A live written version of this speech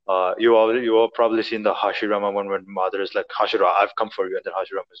you all probably seen the Hashirama one when Mother is like, Hashira, I've come for you, and then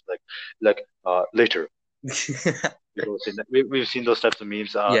Hashirama is later. We've all seen that. We've seen those types of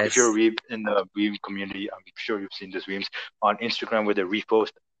memes. If you're a Yes. weeb in the weeb community, I'm sure you've seen those memes on Instagram where they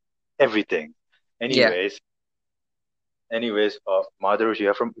repost everything. Yeah. Anyways, Madara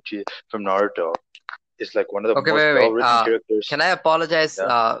Uchiha from Naruto is like one of the Okay, most wait. well-written characters. Can I apologize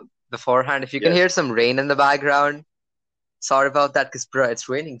Yeah. beforehand if you can Yes. hear some rain in the background? Sorry about that, because bro, it's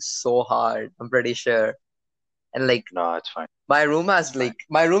raining so hard. I'm pretty sure. And like No, it's fine. my It's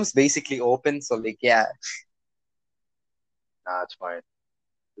fine. room's basically open, so like yeah. Nah, it's fine.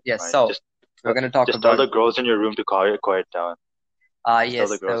 It's Yes, fine. so we're gonna talk Just tell about the girls in your room to quiet down. Just tell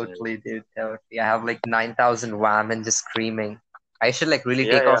the yes, girls in your room. totally, dude, totally. I have like 9,000 women just screaming. I should like really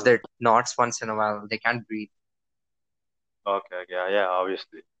Yeah, take yeah. off their knots once in a while. They can't breathe. Okay, yeah, yeah.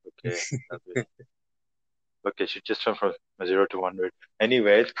 Obviously. Okay. Okay, she just went from 0 to 100.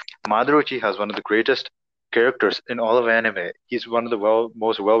 Anyways, Madaruchi has one of the greatest characters in all of anime. He's one of the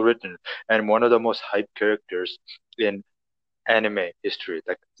most well-written and one of the most hyped characters in anime history.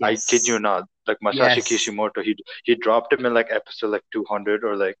 Like, I kid you Yes. not. Like Masashi Yes. Kishimoto, he dropped him in like episode like 200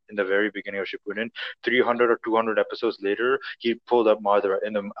 or like in the very beginning of Shippuden. 300 or 200 episodes later, he pulled up Madara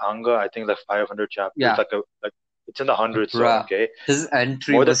in the manga. I think like 500 chapters, Yeah. like it's in the hundreds zone. Bruh. Okay, His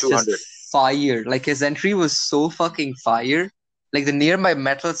entry more than was just 200. fire. Like his entry was so fucking fire. Like the nearby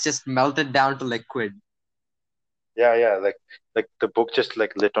metals just melted down to liquid. Yeah, yeah, like the book just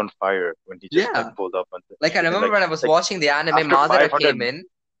like lit on fire when he just like Yeah. pulled up on Like I within remember when I was like watching the anime, after Madara 500. came in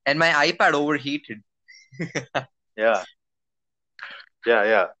and my iPad overheated. Yeah,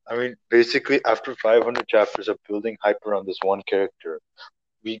 yeah. I mean, basically after 500 chapters of building hype around this one character,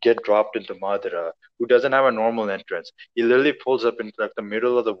 we get dropped into Madara, who doesn't have a normal entrance. He literally pulls up in like the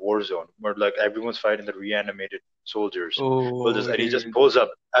middle of the war zone where like everyone's fighting the reanimated soldiers. Oh, And he just dude. pulls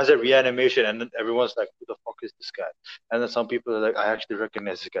up as a reanimation, and then everyone's like, "Who the fuck is this guy?" And then some people are like, "I actually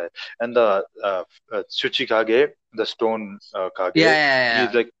recognize this guy." And the Tsuchikage, the Stone Yeah, Kage, yeah,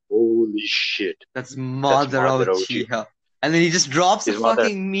 he's yeah. like, "Holy shit, That's that's Madara Madara Uchiha." Uchiha. And then he just drops a His mother.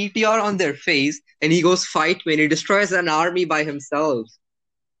 fucking meteor on their face and he goes fight me and he destroys an army by himself.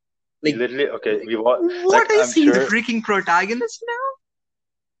 He Like, literally okay. like We want like what is I'm he, the sure. freaking protagonist now?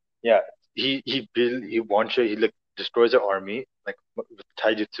 Yeah, he one shot he like destroys the army like with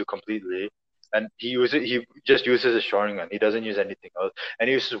taijutsu completely, and he just uses a Sharingan. He doesn't use anything else, and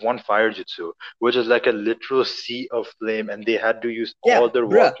he uses one fire jutsu, which is like a literal sea of flame, and they had to use Yeah, all their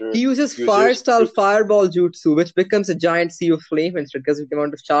bruh. water He uses fire users style to. fireball jutsu, which becomes a giant sea of flame instead because of the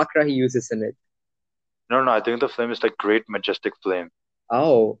amount of chakra he uses in it. No, no, I think the flame is like Great Majestic Flame,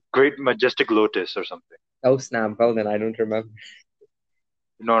 Oh, Great Majestic Lotus or something. oh snap. Well then, I don't remember.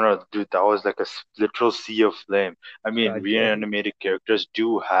 No, no, dude, that was like a literal sea of flame. I mean, God damn. reanimated characters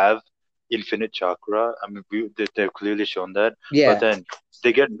do have infinite chakra. I mean, they've clearly shown that, but Yeah. then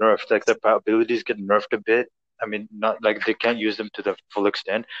they get nerfed. Like their abilities get nerfed a bit. I mean, not like they can't use them to the full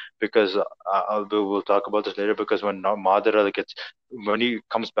extent because we'll talk about this later. Because when Madara like when he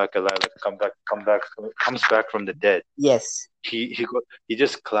comes back alive, like comes back from the dead, Yes. he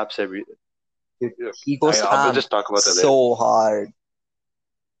just claps every. Dude, he goes I will ham just talk about that later. so hard.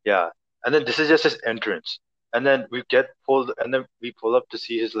 Yeah. And then this is just his entrance. And then we pull up to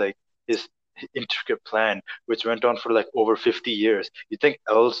see his intricate plan, which went on for like over 50 years. You think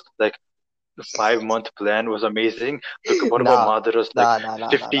L's like 5 month plan was amazing? Look, what about Nah, Madara's like nah, nah, nah,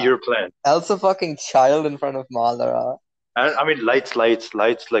 nah, nah. 50-year plan? Elsa fucking child in front of Madara. And I mean, lights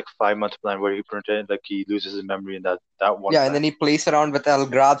like 5 month plan where he pretended like he loses his memory in that one Yeah, and plan. then he plays around with Elle,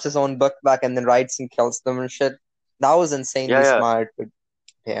 grabs his own book back, and then writes and kills them and shit. That was Yeah, insanely yeah. smart, but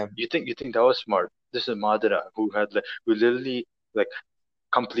damn. You think that was smart? This is Madara who literally like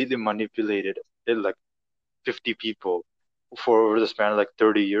completely manipulated like 50 people for over the span of like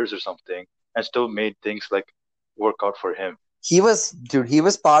 30 years or something and still made things like work out for him. He was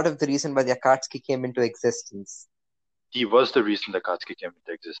part of the reason why the Akatsuki came into existence. He was the reason the Katsuki came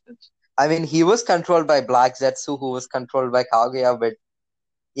into existence. I mean, he was controlled by Black Zetsu, who was controlled by Kaguya, but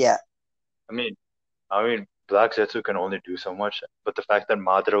yeah, I mean, Black Zetsu can only do so much, but the fact that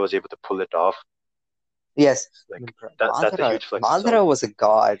Madara was able to pull it off, yes. I like mean, bro, that's a huge flex itself. Madara was a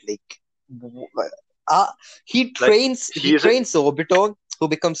god. Like, w- uh, Like he he is a trains Obito, who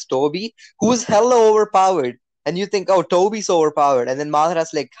becomes Toby, who's hella overpowered. And you think, oh, Toby's overpowered, and then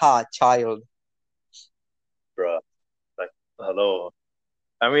Madara's like, ha, child. bruh. Like hello.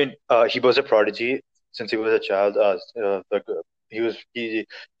 I mean, he was a prodigy since he was a child. He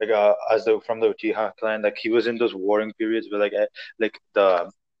like as the from the Uchiha clan, like he was in those warring periods where like the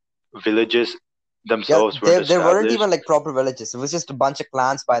villages themselves weren't there weren't even established. like proper villages. It was just a bunch of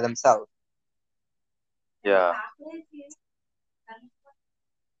clans by themselves. Yeah.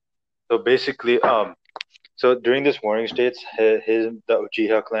 So basically, so during this warring states, the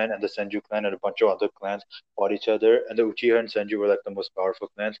Uchiha clan and the Senju clan and a bunch of other clans fought each other, and the Uchiha and Senju were like the most powerful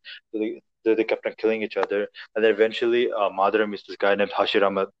clans. So they kept on killing each other, and then eventually, Madara meets this guy named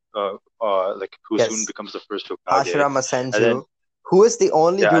Hashirama, like who soon Yes, becomes the first Hokage, Hashirama and then Senju, who is the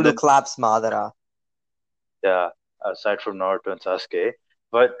only yeah, and dude who then claps Madara. yeah, aside from Naruto and Sasuke.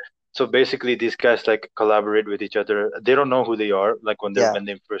 But so basically, these guys like collaborate with each other. They don't know who they are. Like Yeah, when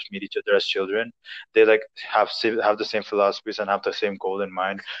they first meet each other as children, they like have the same philosophies and have the same goal in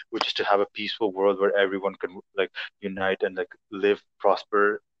mind, which is to have a peaceful world where everyone can like unite and like live,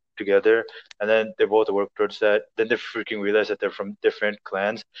 prosper together. And then they both work towards that. Then they freaking realize that they're from different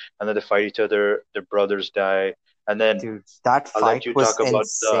clans, and then they fight each other. Their brothers die, and then dude, that I'll let fight you was talk about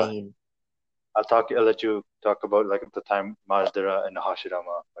the insane. I'll let you talk about like the time Madara and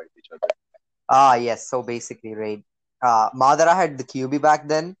Hashirama fight each other. Ah, yes. So basically, right. Madara had the Kyuubi back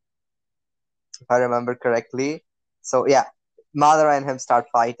then, if I remember correctly. So yeah, Madara and him start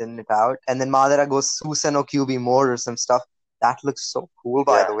fighting it out, and then Madara goes Susanoo Kyuubi mode or some stuff. That looks so cool,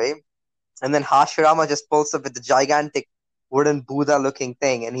 by Yeah, the way. And then Hashirama just pulls up with the gigantic wooden Buddha looking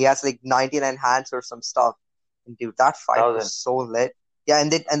thing, and he has like 99 hands or some stuff. And dude, that fight was 1,000. so lit. Yeah,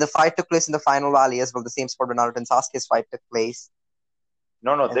 and the fight took place in the final valley as well, the same spot where Naruto and Sasuke's fight took place.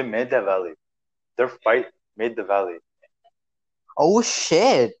 No, no, they And made that valley. Their fight made the valley. oh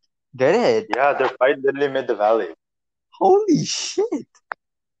shit, did it? Yeah, their fight literally made the valley. Holy shit!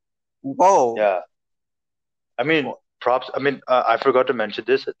 Whoa. Yeah, I mean props. I mean I forgot to mention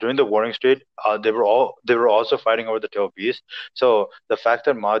this during the Warring State. They were also fighting over the tail beast. So the fact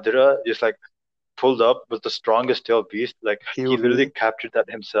that Madara just like pulled up with the strongest tail beast, like he literally QB. captured that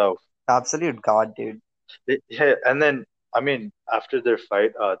himself. Absolute god, dude. Yeah, and then I mean, after their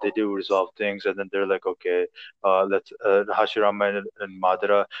fight, they do resolve things, and then they're like, okay, let's Hashirama and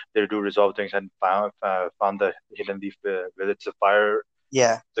Madara, they do resolve things and found the hidden leaf village, the fire,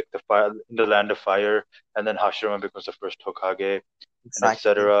 Yeah, like the fire in the land of fire, and then Hashirama becomes the first Hokage, and exactly.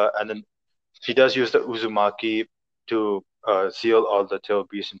 etc. And then he does use the Uzumaki to seal all the tail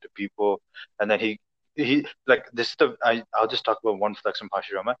beasts into people, and then he like this is the I'll just talk about one flex from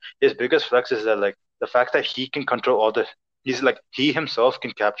Hashirama. His biggest flex is that like the fact that he can control all the he's like he himself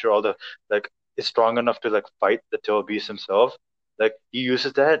can capture all the like is strong enough to like fight the tail beast himself. Like he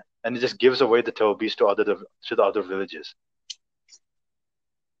uses that and he just gives away the tail beast to the other villages.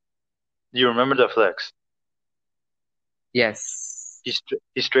 You remember the flex? Yes.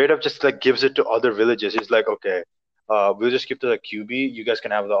 He straight up just like gives it to other villages. He's like, okay, we'll just give to the QB. You guys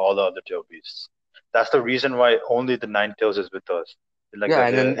can have all the other tail beasts. That's the reason why only the nine tails is with us, like Yeah,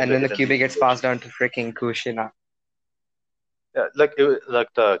 in and the then the hidden leaf QB gets village. passed down to freaking Kushina. Yeah, like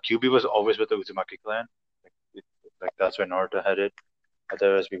the QB was always with the Uzumaki clan. Like, like that's where Naruto had it.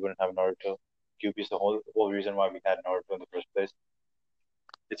 Otherwise, we wouldn't have Naruto. QB is the whole reason why we had Naruto in the first place.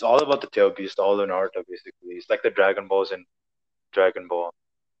 It's all about the tail beast, all the Naruto basically. It's like the Dragon Balls in Dragon Ball.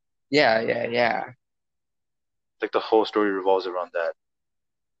 Yeah, yeah, yeah. Like the whole story revolves around that.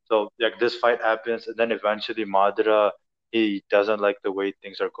 So like this fight happens, and then eventually Madara he doesn't like the way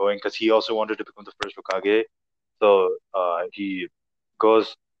things are going because he also wanted to become the first Hokage. So he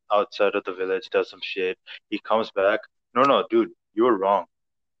goes outside of the village, does some shit. He comes back. No, no, dude, you were wrong,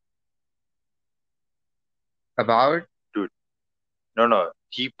 About? dude. No, no.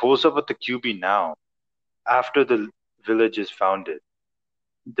 He pulls up with the QB now after the village is founded.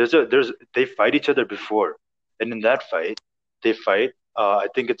 There's they fight each other before, and in that fight they fight. I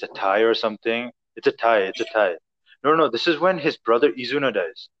think it's a tie or something. It's a tie. It's a tie. No, no. This is when his brother Izuna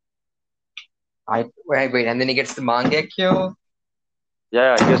dies. Wait, and then he gets the Mangekyo.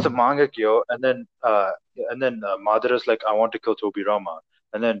 Yeah, he gets the Mangekyo, and then Madara's like, I want to kill Tobirama,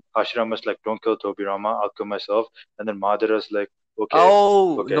 and then Hashirama's like, don't kill Tobirama, I'll kill myself, and then Madara's like, okay,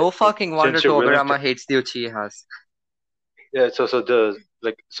 Oh, okay, no fucking wonder since you're willing to, Tobirama hates the Uchihas. yeah,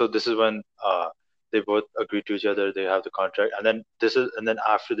 so this is when they both agree to each other, they have the contract, and then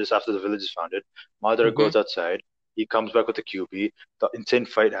after the village is founded, Madara Mm-hmm. goes outside, he comes back with the QB, the insane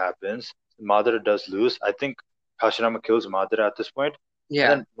fight happens, Madara does lose, I think Hashirama kills Madara at this point. And Yeah,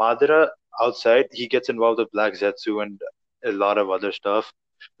 then Madara outside, he gets involved with Black Zetsu and a lot of other stuff.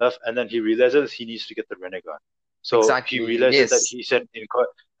 And then he realizes he needs to get the Rinnegan. So he exactly. realizes that Yes. he said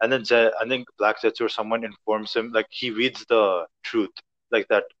and then I think Black Zetsu or someone informs him, like he reads the truth, like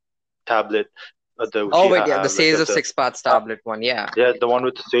that tablet the Oh wait, Uchiha yeah, the have, like Sage of Six Paths uh, tablet one. Yeah. yeah, the one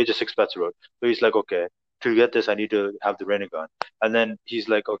with the Sage of Six Paths wrote. So he's like, okay. to get this, I need to have the Rinnegan. And then he's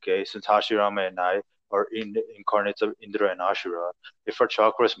like, okay, since Hashirama and I are incarnates of Indra and Ashura, if our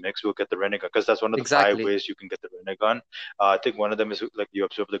chakras mix, we'll get the Rinnegan because that's one of the five Exactly. ways you can get the Rinnegan. I think one of them is like you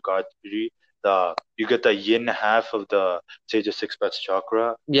absorb the God tree. You get the yin half of the Sage of Six Paths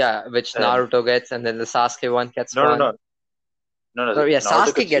chakra, Yeah, which and Naruto gets, and then the Sasuke one gets no, no, one. no, no, no. Oh yeah,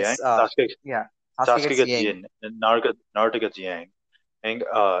 Naruto Sasuke gets yang. gets yeah, Sasuke Sasuke gets gets Yang. yin, and Naruto gets yang.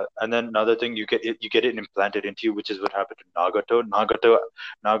 And then another thing, you get it implanted into you, which is what happened to Nagato.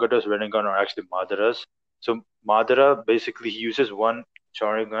 Nagato's Rinnegan are actually Madara's. So Madara basically he uses one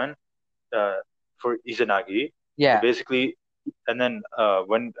Sharingan uh, for Izanagi. So Yeah, basically, and then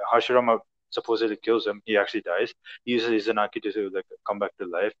when Hashirama supposedly kills him, he actually dies. He uses Izanagi to like come back to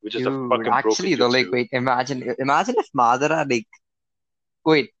life, which is a dude. fucking broken Actually, though, like, jutsu. wait, imagine if Madara, like,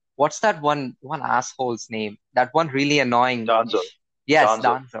 wait, what's that one asshole's name? That one really annoying. Danzo, Yes, Danzo.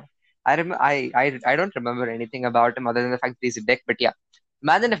 Danzo. I don't remember anything about him other than the fact that he's a dick. But yeah,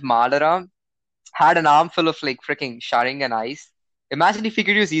 imagine if Madara had an armful of like freaking Sharingan ice. Imagine if he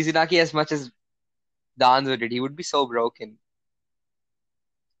could use Izanagi as much as Danzo did. He would be so broken.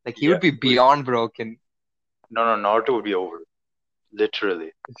 Like he Yeah, would be wait. beyond broken. No, no, Naruto would be over.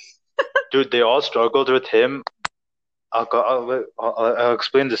 Literally. Dude, they all struggled with him. I'll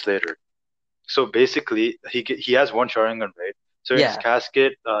explain this later. So basically, he has one Sharingan, right? So in his Yeah,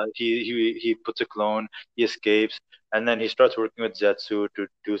 casket, he puts a clone, he escapes, and then he starts working with Zetsu to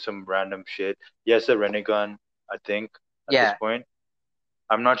do some random shit. He has a Rinnegan, I think, at this yeah. point.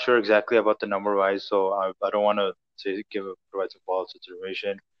 I'm not sure exactly about the number wise, so I don't want to say provide some false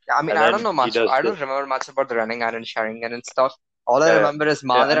information. I mean, And I don't then know he much. does I the don't remember much about the Running and Sharingan and stuff. All I yeah remember is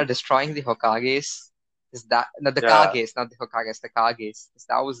yeah Madara destroying the Hokages. Is that no, the yeah Kages, not the Hokages, the Kages.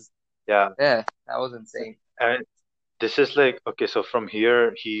 That was yeah. yeah, that was insane. And this is like okay, so from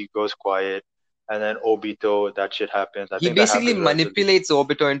here he goes quiet, and then Obito, that shit happens. I He think that basically happens relatively. manipulates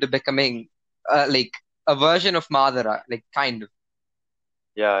Obito into becoming like a version of Madara, like kind of.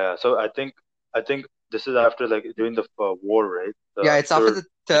 Yeah, yeah. So I think this is after like during the war, right? Yeah, The it's after third. the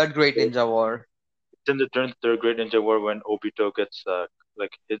third Great Ninja War. It's in the during the third Great Ninja War when Obito gets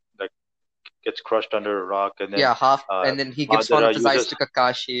like hit like gets crushed under a rock, and then Yeah, half, uh and then he gives one of Madara his eyes uses to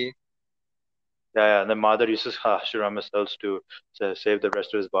Kakashi. yeah, yeah, and then Madara uses Hashirama cells to save the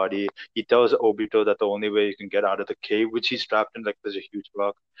rest of his body. He tells Obito that the only way you can get out of the cave, which he's trapped in, like there's a huge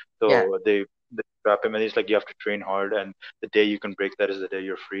rock. Yeah, So they trap him, and he's like, you have to train hard, and the day you can break that is the day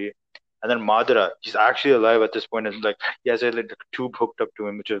you're free. And then Madara, he's actually alive at this point, and like he has a like tube hooked up to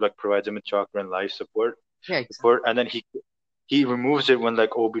him, which is like provides him with chakra and life support. yeah, exactly. And then he removes it when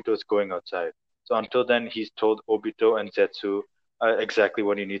like Obito is going outside. So until then, he's told Obito and Zetsu exactly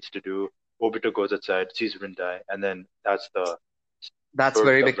what he needs to do. Obito goes outside, sees Rindai, and then that's the That's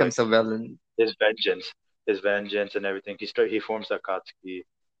where birth he of like becomes a villain. his vengeance and everything. He forms Akatsuki,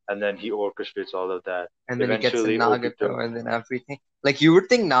 and then he orchestrates all of that. And then he gets in Eventually, Obito Nagato and then everything. Like you would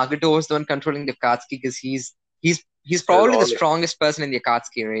think Nagato was the one controlling the Akatsuki because he's does probably the all the strongest person in the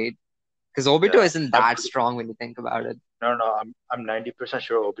Akatsuki, right? Because Obito yeah. isn't that strong when you think about it. No, I'm 90%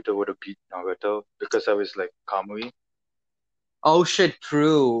 sure Obito would have beat Nagato because I was like Kamui. Oh shit,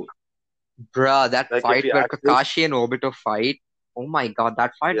 true. Bruh, that Like if fight he where actually Kakashi and Obito fight. Oh my god,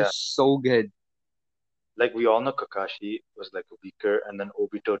 that fight is yeah. so good. Like we all know Kakashi was like weaker, and then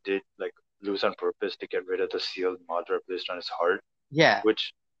Obito did like lose on purpose to get rid of the seal Madara placed on his heart, Yeah.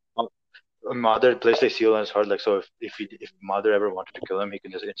 which uh, Madara placed a seal on his heart. Like so, if Madara ever wanted to kill him, he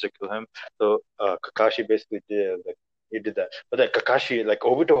can just insta kill him. So Kakashi basically did like he did that, but like Kakashi like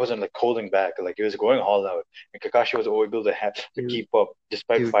Obito wasn't like holding back, like he was going all out, and Kakashi was able to have to Dude, keep up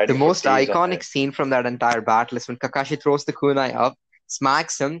despite the fighting for most days on iconic end. scene from that entire battle is when Kakashi throws the kunai up,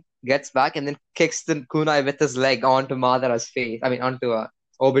 smacks him, gets back, and then kicks the kunai with his leg onto Madara's face. I mean, onto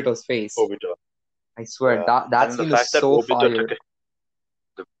Obito's face. Obito, I swear yeah, that and then the scene is fact that so Obito fire. took it,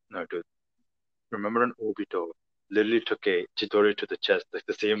 no, dude, remember when Obito literally took a Chidori to the chest, like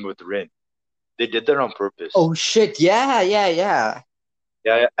the same with Rin. They did that on purpose. Oh shit! Yeah, yeah, yeah.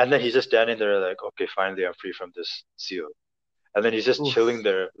 Yeah, yeah, and then he's just standing there like, okay, finally I'm free from this seal. And then he's just chilling Oof.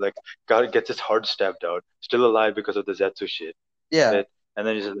 there, like God gets his heart stabbed out, still alive because of the Zetsu shit. Yeah. Right? And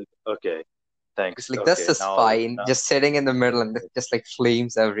then he's just like, okay, It's thanks. like this Okay, is fine, now just sitting in the middle and just like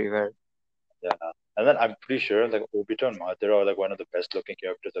flames everywhere. yeah. And then I'm pretty sure like Obito and Madara are like one of the best looking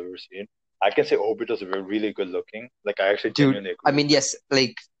characters I've ever seen. I can say Obito's really good looking. Like I actually Dude, genuinely I agree with mean, that. yes,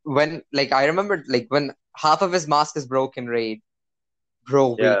 like when like I remember like when half of his mask is broken, right?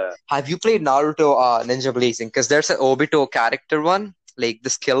 Bro, wait. Yeah, Have you played Naruto Ninja Blazing? Because there's an Obito character one, like the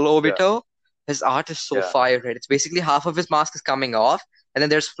skill yeah, Obito. His art is so yeah, fire, right? It's basically half of his mask is coming off, and then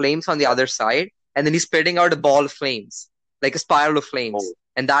there's flames on the yeah, other side. and then he's spitting out a ball of flames, like a spiral of flames, Oh,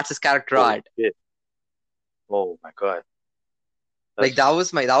 and that's his character oh art. shit. Oh my God. Like That's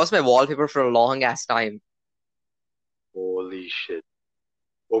that was my wallpaper for a long ass time. holy shit.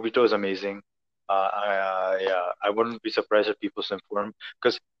 Obito is amazing. Yeah, I wouldn't be surprised if people slim for him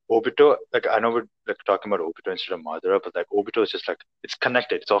because Obito, like I know we're like talking about Obito instead of Madara, but like Obito is just like it's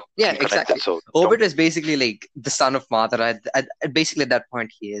connected. It's all Yeah, fucking connected. exactly. So don't. Obito is basically like the son of Madara. Basically, at that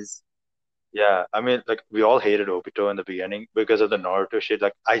point, he is. Yeah, I mean, like we all hated Obito in the beginning because of the Naruto shit.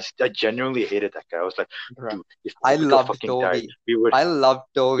 Like I genuinely hated that guy. I was like, Bruh. dude, if I Obito loved fucking died, Toby. we would I loved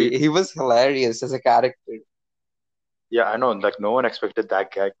we Toby. He was hilarious as a character. yeah, I know. Like no one expected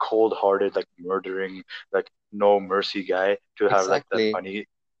that guy, cold-hearted, like murdering, like no mercy guy, to have like that Exactly. funny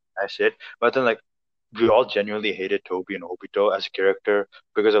ass shit. But then like we all genuinely hated Toby and Obito as a character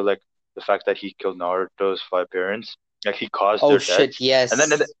because of like the fact that he killed Naruto's five parents. Like he caused Oh their shit, deaths. And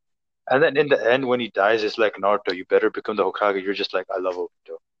then in the, yes. and then in the end when he dies, it's like Naruto, you better become the Hokage. You're just like, I love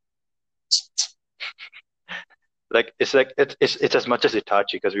Obito. Like it's as much as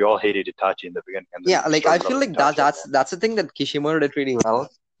Itachi because we all hated Itachi in the beginning and then Yeah, we like I started feel loving like Itachi at the end. that's the thing that Kishimoto did really well.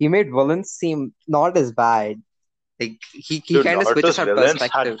 He made villains seem not as bad. Like he Dude, kind of switches Naruto's our villains had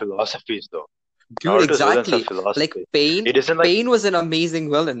perspective. philosophies though. Dude, Naruto's villains have exactly. Like philosophy. Pain It isn't like, Pain was an amazing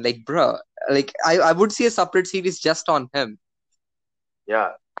villain. Like, bruh. Like I would see a separate series just on him. yeah,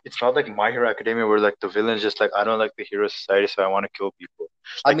 it's not like My Hero Academia where like the villain's just like, I don't like the hero society, so I want to kill people.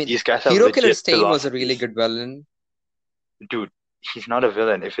 I Like mean, these guys have Hero Killer legit Stain was a really philosophies. good villain. Dude, he's not a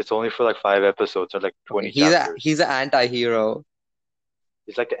villain if it's only for like 5 episodes or like Okay, 20 chapters. he's an anti-hero.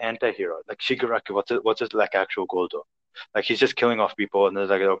 He's like an anti-hero. Like Shigaraki, what's his like actual goal though? Like he's just killing off people and it's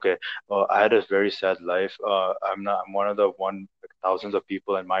like, okay, I had a very sad life. I'm one of the like, thousands of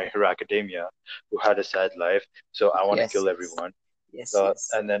people in My Hero Academia who had a sad life, so I want to Yes. kill everyone. Yes, yes.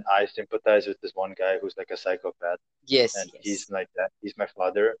 And then I sympathize with this one guy who's like a psychopath, Yes, and he's yes. like that. He's my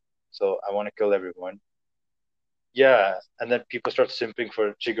father, so I want to kill everyone. Yeah, and then people start simping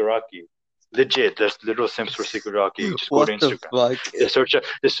for Shigaraki. Legit, there's literal simps for Shigaraki. You just go to What the Instagram. fuck?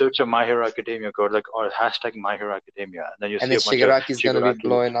 They search a My Hero Academia code like or hashtag My Hero Academia, and then you And see then a bunch of Shigaraki's gonna be Shigaraki,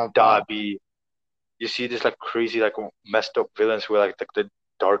 blowing up now. Dabi. You see this like crazy like messed up villains who are like the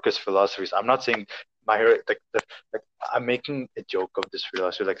darkest philosophies. I'm not saying My Hero like I'm making a joke of this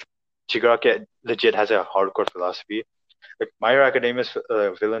philosophy. Like Shigaraki legit has a hardcore philosophy. Like My Hero Academia's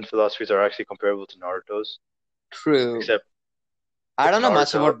villain philosophies are actually comparable to Naruto's, True. except I with don't know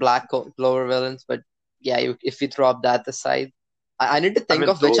much Naruto. about Clover villains, but yeah, if you throw up that aside, I need to I think mean,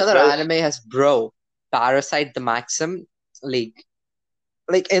 of which those other guys, anime has bro Parasite the Maxim.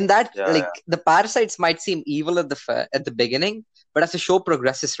 Like in that, yeah, like yeah. the parasites might seem evil at the beginning, but as the show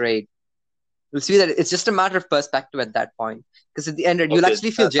progresses, right, you'll see that it's just a matter of perspective at that point. Because at the end, you'll Okay,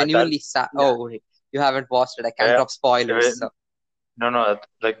 actually feel that, genuinely sad. yeah, Oh, wait, you haven't watched it. I can't yeah. drop spoilers. Uh, So, No, no,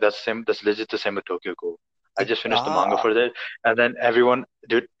 like that's same. That's legit the same with Tokyo Ghoul. I just finished the manga ah, for that, and then everyone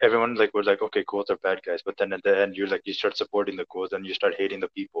like was like, okay, ghouls are bad guys, but then at the end, you start supporting the ghouls and you start hating the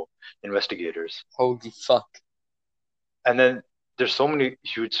people, investigators, holy fuck. and then there's so many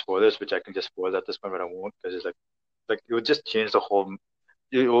huge spoilers which I can just spoil at this point, but I won't because it's like it would just change the whole.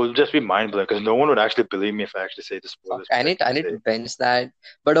 It will just be mind blowing because no one would actually believe me if I actually say the Fuck, spoilers which I can I need to say. bench that.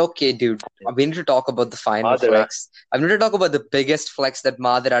 But okay, dude, Yeah. we need to talk about the final Madara. flex. I'm going to talk about the biggest flex that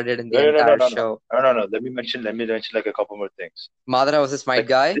Madara did in the No, no, no, no, entire no, no, show. no, no, no. Let me mention like a couple more things. Madara was this might Like,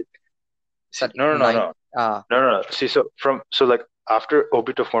 guy. see, Sorry, no, no, no, nine. no. Ah, No, no, no. See, so like after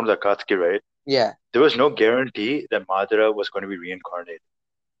Obito formed the Akatsuki, right? yeah, There was no guarantee that Madara was going to be reincarnated.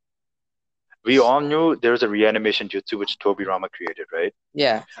 We all knew there was a reanimation jutsu which Tobirama created, right?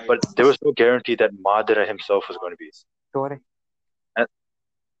 yeah. But there was no guarantee that Madara himself was going to be. Sorry. And,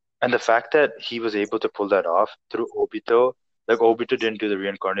 and the fact that he was able to pull that off through Obito, like Obito didn't do the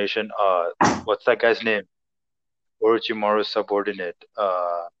reincarnation. What's that guy's name? Orochimaru's subordinate.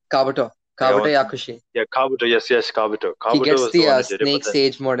 Kabuto Yeah, Yakushi. yeah, Kabuto. Yes, yes, Kabuto. He Kabuto gets was the the one who did it, but snake then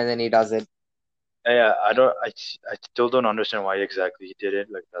sage mode and then he does it. yeah, I still don't understand why exactly he did it.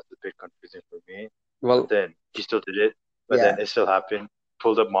 Like that's a bit confusing for me. But Well, then he still did it. But yeah. then it still happened.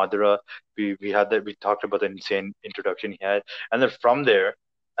 Pulled up Madara. We had that. We talked about the insane introduction he had, and then from there,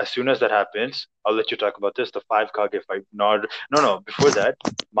 as soon as that happens, I'll let you talk about this. The five Kage fight. No. Before that,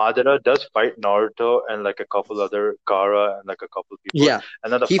 Madara does fight Naruto and like a couple other Gaara and like a couple people, Yeah.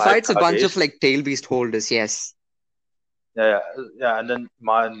 and then the He five fights a bunch of Kages. like tail beast holders, yes. Yeah, and then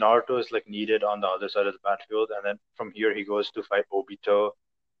Naruto is like needed on the other side of the battlefield, and then from here he goes to fight Obito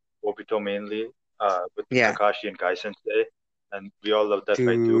mainly, with Yeah. Kakashi and Kai Sensei. and we all love that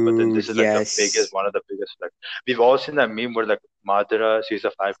fight too. But then Dude, this is like yes. one of the biggest. Like we've all seen that meme where like Madara sees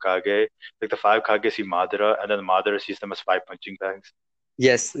the five Kage, like the five Kage see Madara, and then Madara sees them as five punching bags.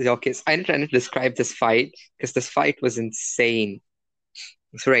 Yes, okay. So I'm trying to describe this fight because this fight was insane.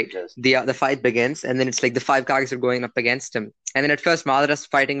 So right, Yes. the fight begins, and then it's like the five Kages are going up against him. And then at first, Madara's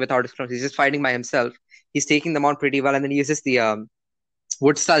fighting without his clones. He's just fighting by himself. He's taking them on pretty well, and then he uses the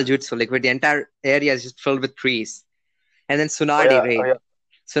wood style jutsu, like where the entire area is just filled with trees. And then Oh Tsunade, yeah. Oh right? yeah.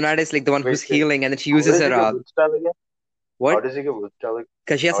 Tsunade is like the one Wait. who's healing, and then she How uses does he her get wood style again? How what? does he get wood style?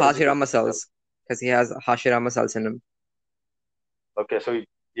 Because she has How does he get Hashirama wood style? cells. Because he has Hashirama cells in him. Okay, so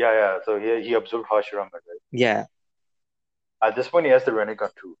yeah. So he absorbed Hashirama, right? Yeah, At this point, he has the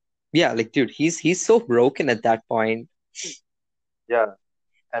Rinnegan too. yeah. Like, dude, he's so broken at that point. Yeah.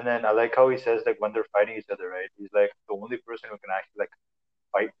 And then I like how he says like when they're fighting each other, right? He's like the only person who can actually like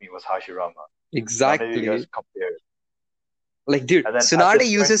fight me was Hashirama. None of you guys Exactly. compared. Like, dude, And then at Tsunade this point,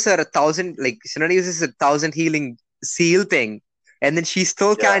 uses her 1,000. Like, Tsunade uses a 1,000 healing seal thing, and then she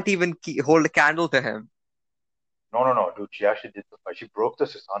still yeah, can't even hold a candle to him. no, dude, she actually did the fight. She broke the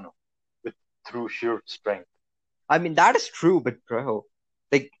Susanoo through sheer strength. I mean, that is true, but bro,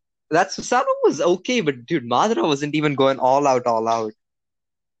 like that Susanoo was okay, but dude, Madara wasn't even going all out, all out.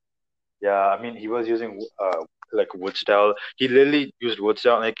 Yeah, I mean he was using like wood style. He literally used wood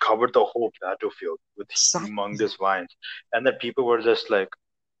style and it covered the whole battlefield with Exactly. humongous vines. And then people were just like,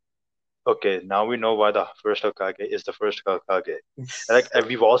 okay, now we know why the first Hokage is the first Hokage. And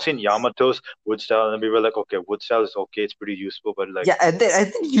we've all seen Yamato's wood style, and we were like, okay, wood style is okay, it's pretty useful, but like, Yeah, and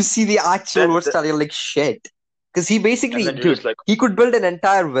then you see the actual then, wood style, you're like shit. Because he basically, and then you're dude, just like, he could build an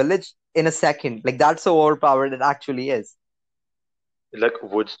entire village in a second. Like that's how overpowered it actually is.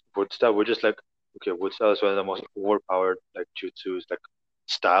 wood style. We're just like, okay, wood style is one of the most overpowered like jutsus, like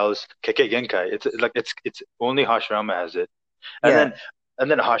styles. Kekkei Genkai. It's like it's only Hashirama has it, and Yeah,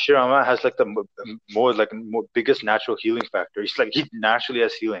 then Hashirama has like the more biggest natural healing factor. He's like he naturally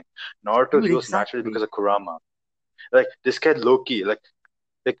has healing. Naruto dude, heals naturally exactly. because of Kurama. Like this guy Loki, like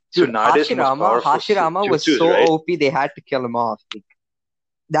Dude, Tsunade's most powerful Hashirama was jutsus, so right? OP they had to kill him off. Like,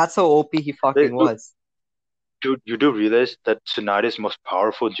 that's how OP he fucking Like, was. dude, you do realize that Tsunade's most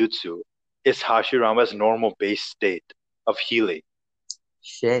powerful jutsu is Hashirama's normal base state of healing,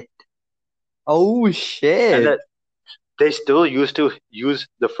 Shit. Oh and shit. that they still used to use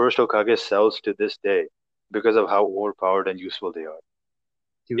the first Hokage's cells to this day because of how overpowered and useful they are.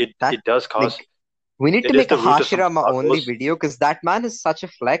 Dude, It does cause like we need to it is make a the root of some Hashirama only most video because that man is such a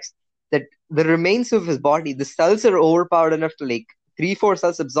flex that the remains of his body, the cells are overpowered enough to like 3-4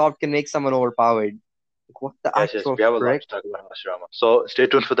 cells absorbed can make someone overpowered. Like what the yes, actual we have a lot frick? to talk about Hashirama. So stay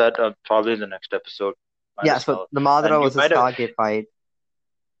tuned for that. Probably in the next episode. Might Yeah, as so well. the Madara And you was a might have Sage fight.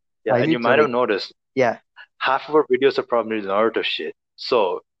 yeah, I and you need to might have like noticed yeah. half of our videos are probably Naruto shit.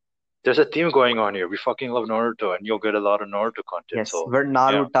 So there's a theme going on here. We fucking love Naruto, and you'll get a lot of Naruto content. Yes, So we're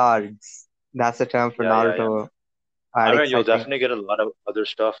yeah, Narutards. That's the term for yeah. Naruto I mean, addicts, you'll I think. definitely get a lot of other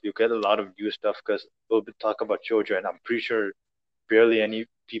stuff. You get a lot of new stuff because we'll talk about shoujo, and I'm pretty sure barely any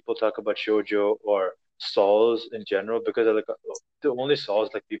people talk about shoujo or souls in general because they're like the only souls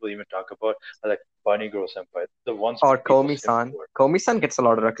like people even talk about are like Bunny Girl Senpai, the ones Or people simp Komi-san. for. Komi-san gets a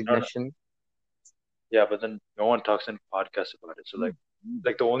lot of No, no, recognition. yeah, but then no one talks in podcasts about it. So like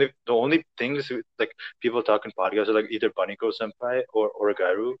the only things like people talk in podcasts are like either Bunny Girl Senpai or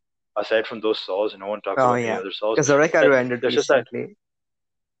Oragaru. Aside from those souls, no one talks Oh about any yeah. other souls. Because Orekaru ended There's just like recently.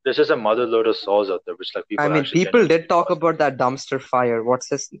 there's just a mother load of souls out there, which like I people mean, actually people genuinely did talk watch. about that dumpster fire.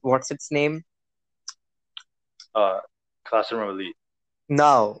 What's its name? Classroom Elite.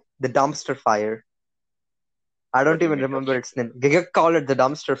 No, the dumpster fire. I What don't do you even mean remember dumpster? its name. Giga called it the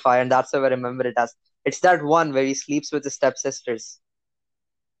dumpster fire, and that's how I remember it as. It's that one where he sleeps with his stepsisters.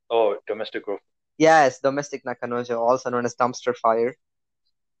 Oh, domestic growth. Yes, domestic Nakanojo, also known as dumpster fire.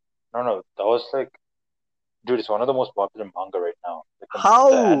 No, that was like, dude, it's one of the most popular manga right now. Like the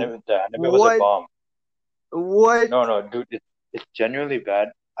How? anime was a What? bomb. What? No, dude, it's genuinely bad.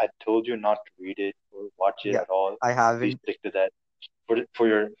 I told you not to read it or watch it Yeah, at all. I Please haven't. stick to that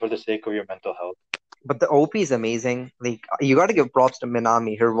for the sake of your mental health. But the OP is amazing. Like you got to give props to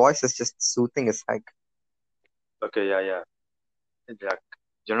Minami. Her voice is just soothing as heck. Okay, yeah. Exactly.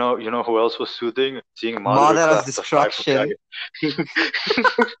 You know who else was soothing? Seeing Madara Madara's class the five destruction. Hokage.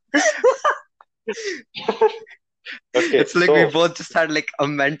 Okay, It's like we so both just had like a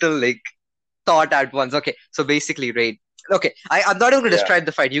mental like thought at once. Okay, so basically, right? Okay, I'm not even gonna yeah, describe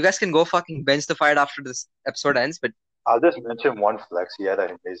the fight. You guys can go fucking bench the fight after this episode ends. But I'll just mention one flex. He had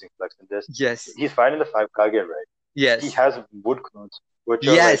an amazing flex in this. yes, He's fighting the five Kage, right? He yes, has wood clones, which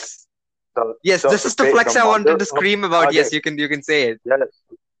are like yes. Yes, the this is the the flex I mother wanted to of scream about. Kage. Yes, you can say it. Yes,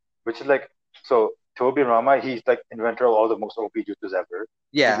 which is like so. Tobirama, he's like inventor of all the most OP jutsus ever.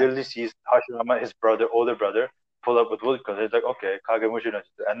 He Yeah, literally sees Hashirama, his brother, older brother, pull up with wood clones. He's like, okay, Kage Mushin, no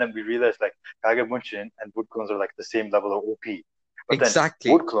jutsu. And then we realize like Kage Mushin and wood clones are like the same level of OP. But then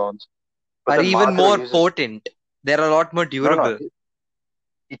exactly. wood clones, but Are then even Madara more uses potent. They're a lot more no, no, durable.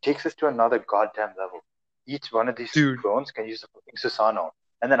 he takes us to another goddamn level. Each one of these Dude, clones can use the fucking Susanoo.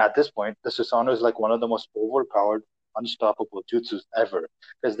 And then at this point, the Susanoo is like one of the most overpowered, unstoppable jutsus ever.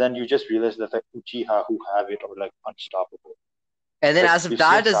 Because then you just realize that like Uchiha who have it are like unstoppable. and then Like as if we've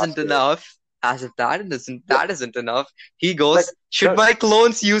seen that isn't Sasuke. enough, as if Yeah, that isn't enough, he like goes, "Should no, my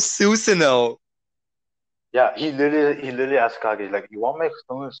clones use Susanoo, yeah, he literally asked Kage, like, you want my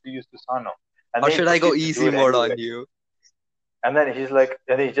clones to use Susanoo? And or then he should I go proceeds to do easy it mode anyway. on you?" And then he's like,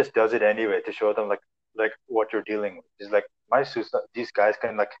 and he just does it anyway to show them like what you're dealing with. He's like, these guys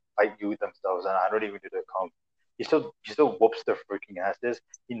can like fight you themselves, and I don't even need to come. He still whoops their freaking asses.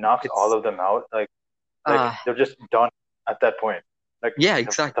 He knocks all It's of them out. Like ah, they're just done at that point. Like yeah, the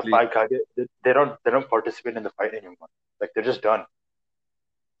exactly. five Kage, they don't participate in the fight anymore. Like they're just done.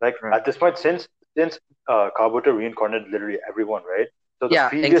 Like Right. at this point, since Kabuto reincarnated literally everyone, right? So the Yeah,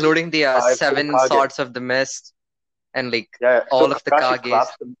 previous including the five seven Hokage, swords of the mist and like yeah. So all of the Kakashi Kages.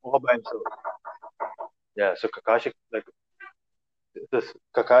 claps them all by himself. Yeah, so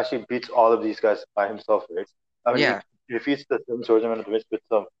Kakashi beats all of these guys by himself, right? I mean, Yeah, he defeats the Seven Swordsmen of the Mist with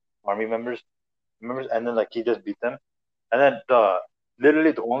some army members, and then like he just beat them. And then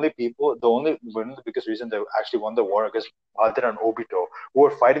literally one of the biggest reason they actually won the war against Madara and Obito, who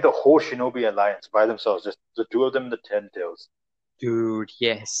were fighting the whole Shinobi alliance by themselves, just the two of them, the Ten Tails. dude,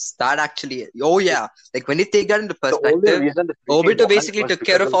 yes. That actually, oh Like, yeah. Like when you take that into the only perspective, reason the freaking Obito won basically was took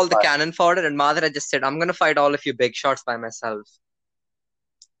care because of of the all the fight. cannon fodder, and Madara just said, "I'm gonna fight all of you big shots by myself."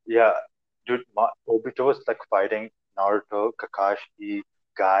 Yeah, dude, Obito was like fighting Naruto, Kakashi,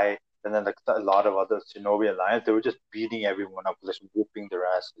 Guy, and then like a lot of other Shinobi alliance. They were just beating everyone up, just whooping their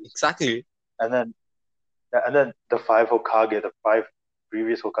asses. Exactly. And then and then the five Hokage, the five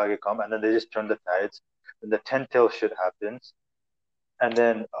previous Hokage come, and then they just turn the tides. And the ten tail shit happens, and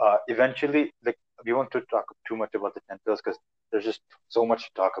then eventually, like we won't to talk too much about the ten tails because there's just so much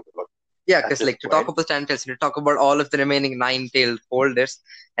to talk about Yeah, at because this like to talk point. about the tails, you talk about all of the remaining nine-tailed folders,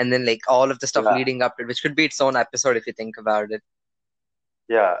 and then like all of the stuff Yeah, leading up to it, which could be its own episode if you think about it.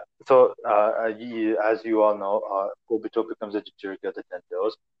 yeah. So as you all know, Obito becomes a Jinchuriki of the ten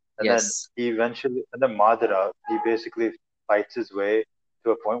tails, and then Yes. and then Madara, he basically fights his way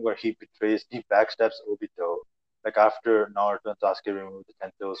to a point where he backstabs Obito, like after Naruto and Sasuke remove the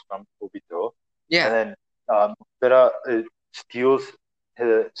ten tails from Obito, and Yeah. then Madara steals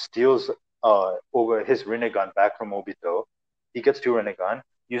steals over his Rinnegan back from Obito. He gets to Rinnegan,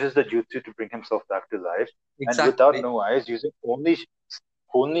 uses the jutsu to bring himself back to life, and without Exactly. no eyes, using only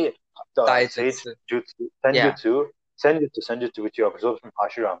the Sage Taijutsu. Jutsu, Yeah. Senjutsu, which he absorbs from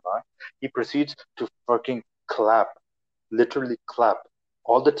Hashirama, he proceeds to fucking literally clap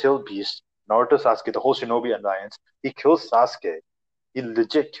all the tail beasts, Naruto, Sasuke, the whole Shinobi alliance. He kills Sasuke. He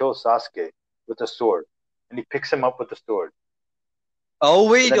legit kills Sasuke with a sword, and he picks him up with the sword. Oh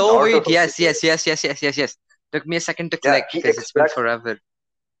And wait, then oh Naruto wait. hooks it Yes, there. yes, yes, yes, yes, yes, yes. Took me a second to Yeah, click because it's been forever.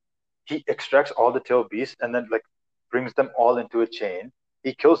 he extracts all the tail beasts and then like brings them all into a chain.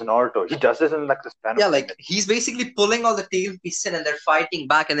 He kills Naruto. He does this in like the span of Yeah, like 3 minutes. he's basically pulling all the tail beasts in and they're fighting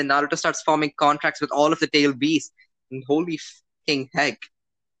back, and then Naruto starts forming contracts with all of the tail beasts. And holy fucking heck.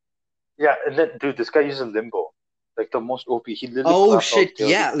 Yeah, and then dude, this guy uses limbo, like the most OP. He literally Oh claps all the shit,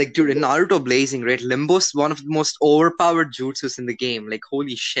 tail yeah. beasts Like with dude, in limbo. Naruto Blazing, right? Limbo's one of the most overpowered jutsus in the game. Like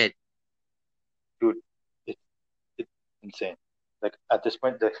holy shit. Dude, it, it's insane. Like at this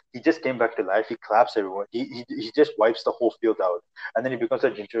point, he just came back to life. He claps everyone. He just wipes the whole field out, and then he becomes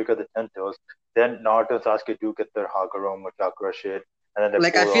a Jinchuriki of the Ten Tails. Then Naruto and Sasuke do get their Hagoromo chakra shit, and then they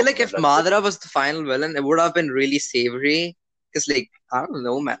Like I pull feel off like if like Madara was the final villain, it would have been really savory. Because like, I don't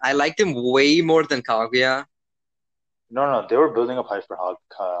know, man. I liked him way more than Kaguya. no, they were building up hype for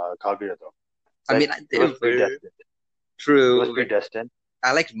Kaguya though. I mean, Like it they was were predestined. It was true, but predestined.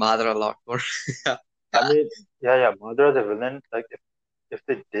 I liked Madara a lot more. I mean, yeah. Madara the villain. Like if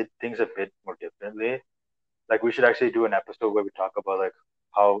they did things a bit more differently, like we should actually do an episode where we talk about like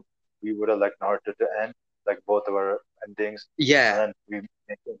how we would have liked Naruto to end, like both of our endings, and Yeah. then we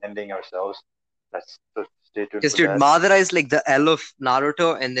make an ending ourselves. Let's so stay tuned Because for dude, that. Madara is like the L of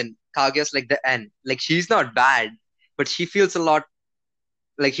Naruto, and then Kaguya's like the N. Like she's not bad, but she feels a lot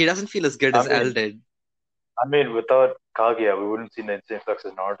like she doesn't feel as good I as L mean, did. without Kaguya, we wouldn't see the insane flux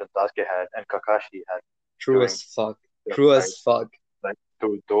as Naruto and Sasuke had and Kakashi had True during as fuck. their True fight. as fuck. Like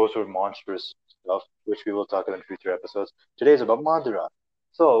those were monstrous stuff, which we will talk about in future episodes. Today is about Madara.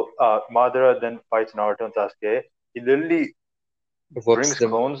 So Madara then fights Naruto and Sasuke. He literally Whoops brings them.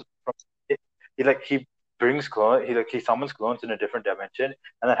 clones from he brings clone he summons clones in a different dimension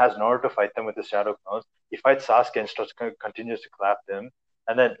and then has Naruto fight them with the shadow clones. He fights Sasuke and starts continues to clap them.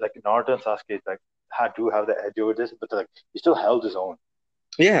 And then like Naruto and Sasuke like do have the edge over this, but like he still held his own.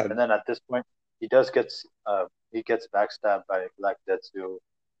 Yeah. And then at this point he does gets he gets backstabbed by Black Zetsu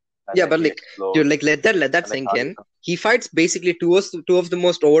and Yeah, then but he like, dude, explodes like let that and the sink Kage in. comes. He fights basically two of the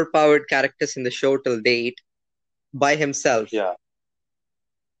most overpowered characters in the show till date by himself. Yeah,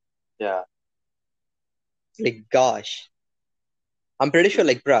 yeah. Like, gosh. I'm pretty sure,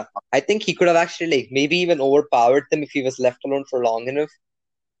 like, bruh, I think he could have actually, like, maybe even overpowered them if he was left alone for long enough.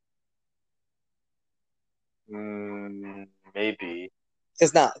 Maybe.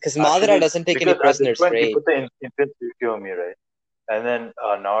 Because Madara Actually, doesn't take any because at this prisoners, point he right? put the infant Tsukuyomi on me, right? And then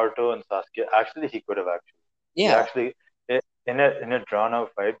Naruto and Sasuke. Actually, he could have actually. He Yeah. actually in a drawn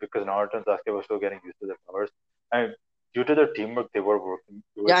out fight because Naruto and Sasuke were still getting used to their powers, and due to their teamwork, they were working.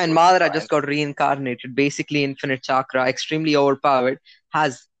 They were Yeah, and working Madara fine. just got reincarnated, basically infinite chakra, extremely overpowered,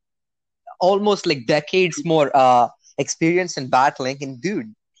 has almost like decades more experience in battling. And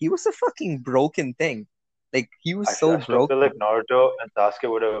dude, he was a fucking broken thing. Like, he was so I still feel like broken. Naruto and Sasuke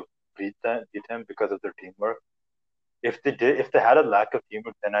would have beat him because of their teamwork. If they had a lack of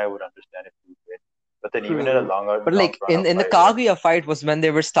teamwork, then I would understand if he would win. But then even in a True. But long like run of in the fight, like Kaguya fight was when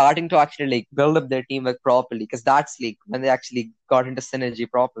they were starting to actually like build up their teamwork properly, because that's like when they actually got into synergy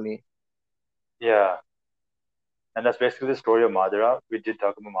properly. yeah, and that's basically the story of Madara. We did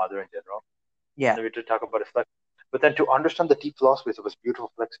talk about Madara in general, and Yeah. then we did talk about his flex. But then to understand the deep philosophies of his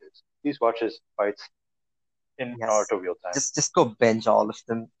beautiful flexes, please watch his fights in Yes. Naruto real time. Just go binge all of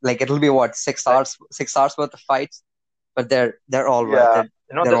them. Like it'll be what, Like, 6 hours worth of fights, but they're all worth yeah, it.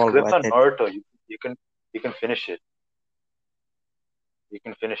 They're there's all clips worth on it. Naruto. You can you can finish it. You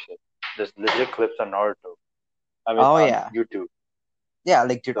can finish it. There's legit clips on Naruto. I mean, Oh on yeah. YouTube. Yeah,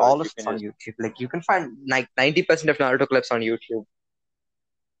 like dude, So all of you it's can on just YouTube. Like you can find like 90% of Naruto clips on YouTube.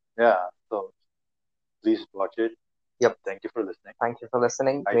 yeah. So please watch it. Yep. Thank you for listening. Thank you for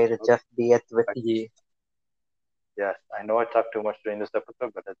listening. I May the know, Jeff be it with I, you. yes, I know I talked too much during this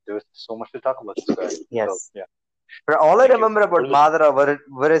episode, but there was so much to talk about this guy. So Yes. yeah, But all I thank you remember for about listening. Madara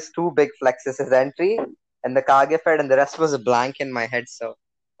were his two big flexes, his entry and the Kage fight, and the rest was a blank in my head. So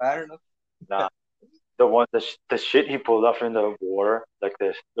I don't know. Nah, the shit he pulled off in the war, like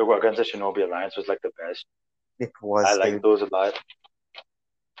this, the war against the Shinobi Alliance was like the best. It I was, like dude. those a lot.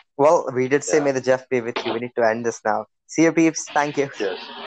 Well, we did say Yeah. may the Jeff be with you. We need to end this now. See you, peeps. Thank you. Yes.